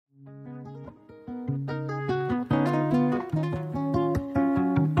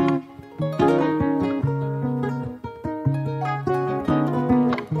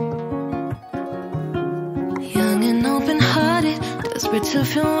to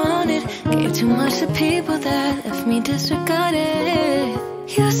feel wanted. Gave too much to people that left me disregarded.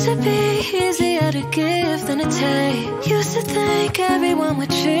 Used to be easier to give than to take. Used to think everyone would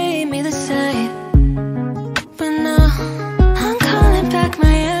treat me the same. But now I'm calling back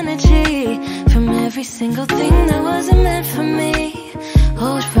my energy from every single thing that wasn't meant for me.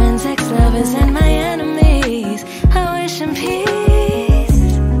 Old friends, ex-lovers, and my enemies, I wish in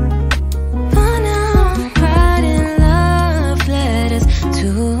peace. But now I'm writing love letters to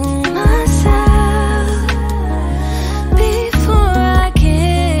myself before I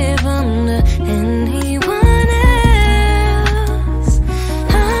give them to anyone else.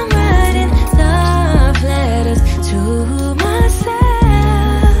 I'm writing love letters to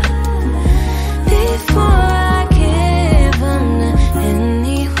myself before I give them to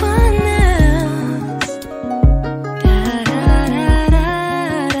anyone else. Da da da da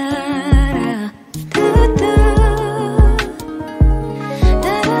da do do.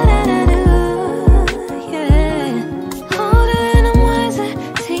 Da da da da do, yeah. Older and I'm wiser,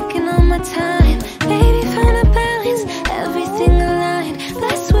 taking all my time. Baby, find a balance, everything aligned.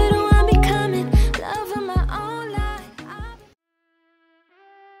 That's what I'm becoming, love of my own life.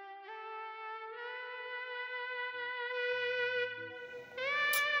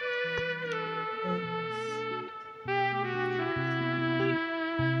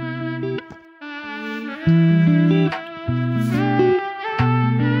 Yes.